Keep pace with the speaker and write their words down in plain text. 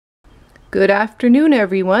Good afternoon,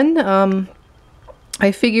 everyone.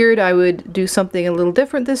 I figured I would do something a little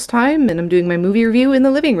different this time, and I'm doing my movie review in the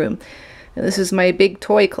living room. And this is my big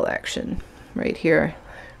toy collection right here.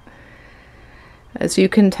 As you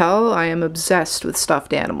can tell, I am obsessed with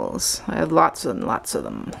stuffed animals. I have lots and lots of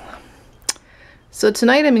them. So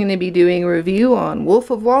tonight I'm going to be doing a review on Wolf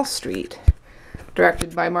of Wall Street,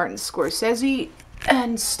 directed by Martin Scorsese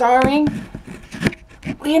and starring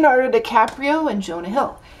Leanardo Dicaprio and Jonah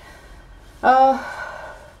Hill.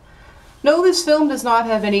 No, this film does not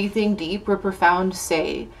have anything deep or profound to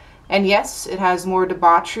say, and yes, it has more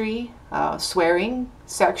debauchery, swearing,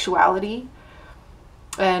 sexuality,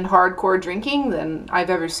 and hardcore drinking than I've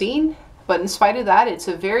ever seen, but in spite of that, it's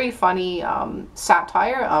a very funny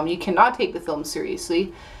satire. You cannot take the film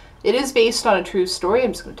seriously. It is based on a true story.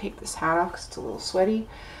 I'm just going to take this hat off because it's a little sweaty,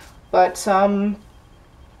 but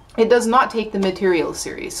it does not take the material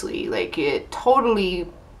seriously. Like, it totally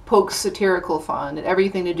pokes satirical fun at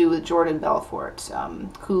everything to do with Jordan Bellfort,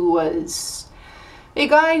 who was a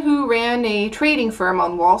guy who ran a trading firm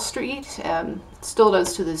on Wall Street, and still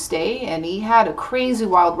does to this day, and he had a crazy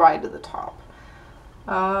wild ride to the top.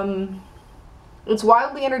 It's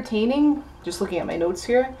wildly entertaining, just looking at my notes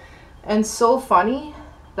here, and so funny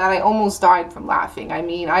that I almost died from laughing. I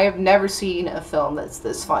mean, I have never seen a film that's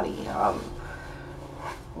this funny.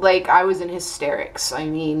 Like, I was in hysterics. I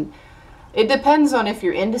mean, it depends on if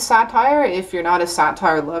you're into satire. If you're not a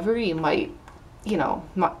satire lover, you might,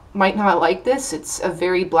 might not like this. It's a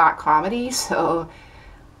very black comedy, so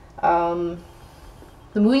the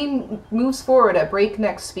movie moves forward at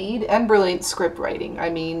breakneck speed and brilliant script writing. I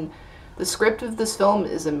mean, the script of this film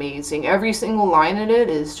is amazing. Every single line in it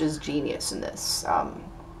is just genius in this.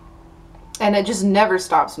 And it just never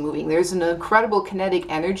stops moving. There's an incredible kinetic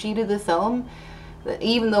energy to the film.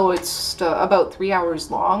 Even though it's about 3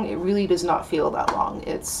 hours long, it really does not feel that long.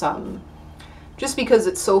 It's just because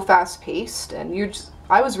it's so fast-paced, and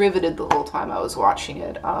I was riveted the whole time I was watching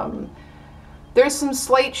it. There's some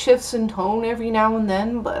slight shifts in tone every now and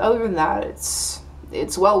then, but other than that,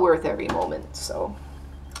 it's well worth every moment. So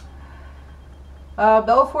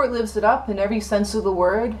Bellfort lives it up in every sense of the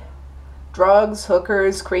word. Drugs,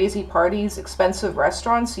 hookers, crazy parties, expensive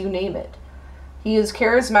restaurants, you name it. He is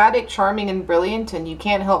charismatic, charming, and brilliant, and you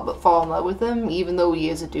can't help but fall in love with him, even though he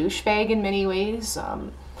is a douchebag in many ways.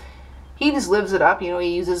 He just lives it up. He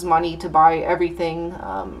uses money to buy everything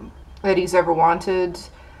that he's ever wanted.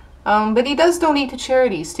 But he does donate to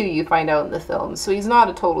charities, too, you find out in the film, so he's not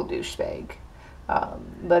a total douchebag.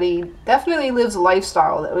 But he definitely lives a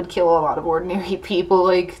lifestyle that would kill a lot of ordinary people.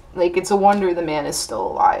 Like it's a wonder the man is still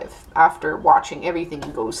alive after watching everything he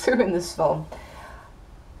goes through in this film.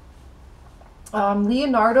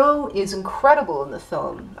 Leonardo is incredible in the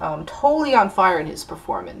film, totally on fire in his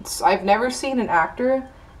performance. I've never seen an actor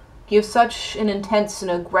give such an intense and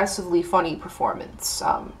aggressively funny performance.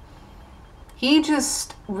 He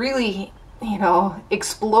just really,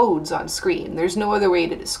 explodes on screen. There's no other way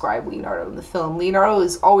to describe Leonardo in the film. Leonardo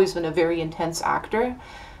has always been a very intense actor,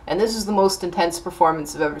 and this is the most intense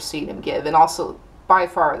performance I've ever seen him give, and also by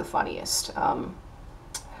far the funniest.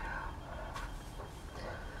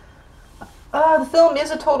 The film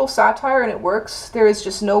is a total satire, and it works. There is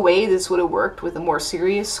just no way this would have worked with a more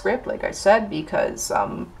serious script, like I said, because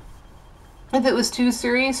if it was too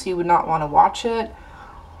serious, you would not want to watch it.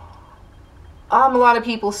 A lot of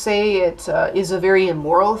people say it is a very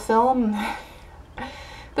immoral film,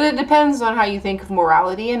 but it depends on how you think of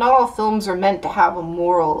morality, and not all films are meant to have a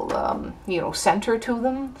moral, center to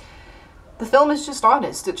them. The film is just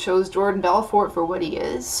honest. It shows Jordan Bellfort for what he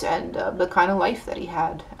is, and the kind of life that he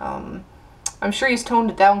had. I'm sure he's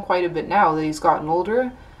toned it down quite a bit now that he's gotten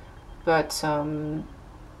older, but, the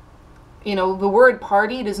word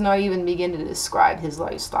party does not even begin to describe his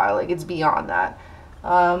lifestyle. Like, it's beyond that.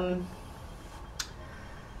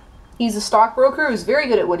 He's a stockbroker who's very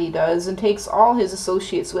good at what he does and takes all his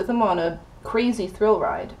associates with him on a crazy thrill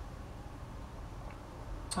ride.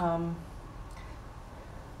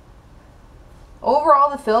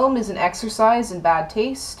 Overall, the film is an exercise in bad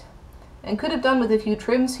taste and could have done with a few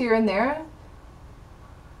trims here and there.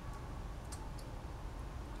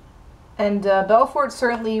 And Bellfort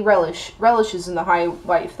certainly relishes in the high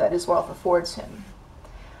life that his wealth affords him.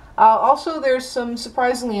 Also, there's some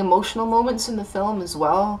surprisingly emotional moments in the film as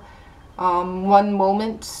well. One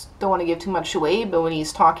moment, don't want to give too much away, but when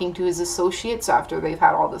he's talking to his associates after they've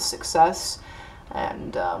had all this success,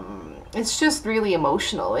 and it's just really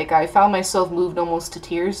emotional. Like, I found myself moved almost to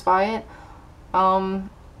tears by it.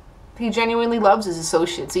 He genuinely loves his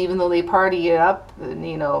associates, even though they party it up, and,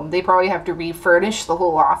 they probably have to refurnish the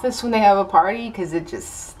whole office when they have a party, because it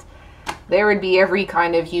just, there would be every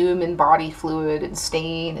kind of human body fluid and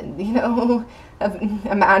stain and, you know,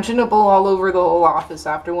 imaginable all over the whole office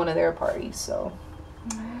after one of their parties, so.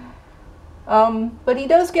 But he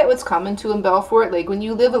does get what's coming to him, Bellfort. Like, when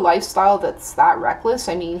you live a lifestyle that's that reckless,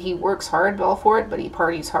 I mean, he works hard, Bellfort, but he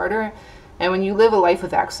parties harder. And when you live a life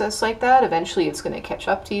with excess like that, eventually it's going to catch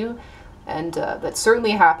up to you. And that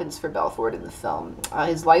certainly happens for Bellfort in the film.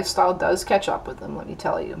 His lifestyle does catch up with him, let me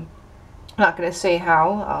tell you. I'm not going to say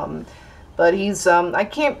how, but he's, I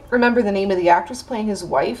can't remember the name of the actress playing his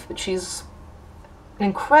wife, but she's an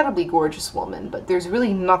incredibly gorgeous woman, but there's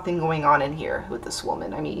really nothing going on in here with this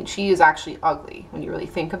woman. I mean, she is actually ugly when you really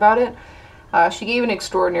think about it. She gave an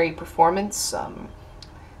extraordinary performance.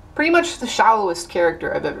 Pretty much the shallowest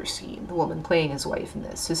character I've ever seen, the woman playing his wife in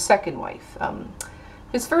this, his second wife.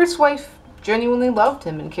 His first wife genuinely loved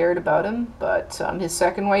him and cared about him, but his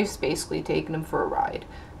second wife's basically taken him for a ride.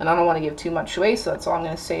 And I don't want to give too much away, so that's all I'm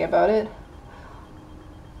going to say about it.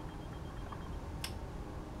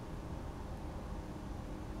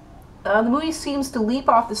 The movie seems to leap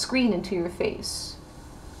off the screen into your face.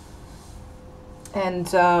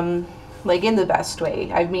 And, like, in the best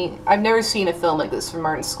way. I mean, I've never seen a film like this from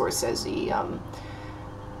Martin Scorsese.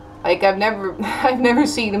 Like, I've never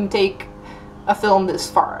seen him take a film this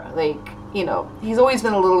far. Like, you know, he's always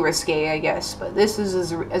been a little risque, I guess, but this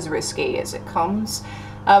is as risque as it comes.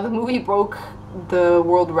 The movie broke the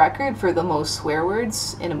world record for the most swear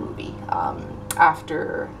words in a movie,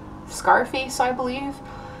 after Scarface, I believe.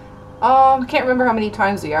 I can't remember how many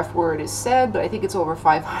times the F word is said, but I think it's over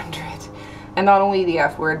 500. And not only the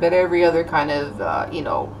F word, but every other kind of, you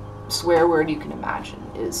know, swear word you can imagine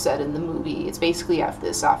is said in the movie. It's basically F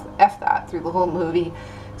this, F that through the whole movie.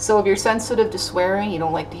 So if you're sensitive to swearing, you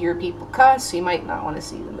don't like to hear people cuss, you might not want to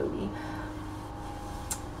see the movie.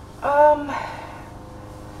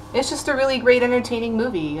 It's just a really great, entertaining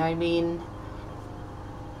movie. I mean,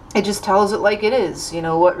 it just tells it like it is, you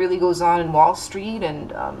know, what really goes on in Wall Street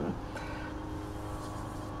and,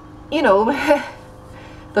 you know,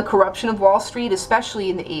 the corruption of Wall Street, especially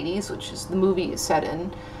in the 80s, which is the movie is set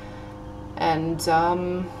in. And,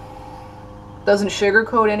 doesn't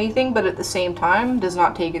sugarcoat anything, but at the same time does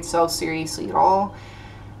not take itself seriously at all.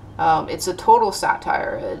 It's a total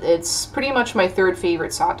satire. It's pretty much my third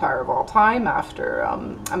favorite satire of all time, after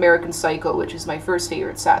American Psycho, which is my first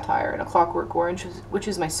favorite satire, and A Clockwork Orange, which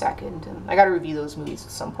is my second. And I gotta review those movies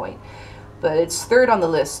at some point. But it's third on the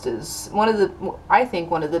list as one of the, I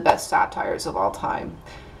think, one of the best satires of all time.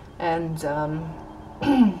 And,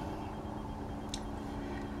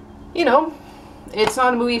 you know, it's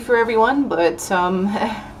not a movie for everyone, but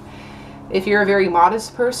if you're a very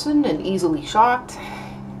modest person and easily shocked,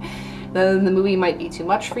 then the movie might be too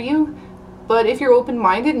much for you. But if you're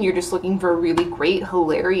open-minded and you're just looking for a really great,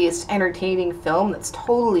 hilarious, entertaining film that's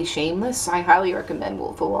totally shameless, I highly recommend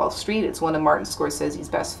Wolf of Wall Street. It's one of Martin Scorsese's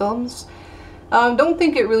best films. Don't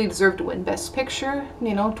think it really deserved to win Best Picture.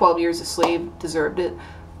 You know, 12 Years a Slave deserved it.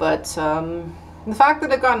 But the fact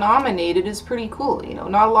that it got nominated is pretty cool. You know,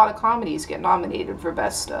 not a lot of comedies get nominated for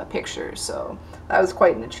Best Picture, so that was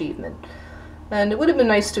quite an achievement. And it would have been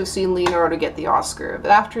nice to have seen Leonardo get the Oscar, but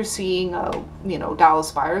after seeing, you know, Dallas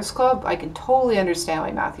Buyers Club, I can totally understand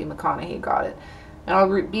why Matthew McConaughey got it. And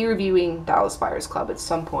I'll be reviewing Dallas Buyers Club at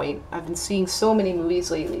some point. I've been seeing so many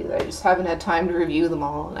movies lately that I just haven't had time to review them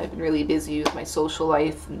all, and I've been really busy with my social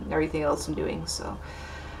life and everything else I'm doing, so.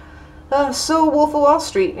 So Wolf of Wall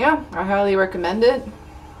Street, yeah, I highly recommend it.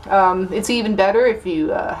 It's even better if you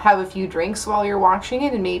have a few drinks while you're watching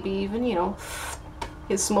it, and maybe even, you know,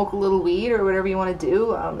 smoke a little weed or whatever you want to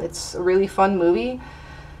do. It's a really fun movie,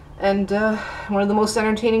 and one of the most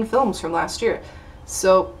entertaining films from last year.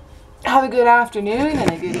 So have a good afternoon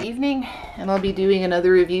and a good evening, and I'll be doing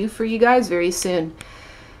another review for you guys very soon.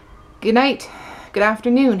 Good night, good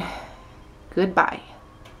afternoon, goodbye.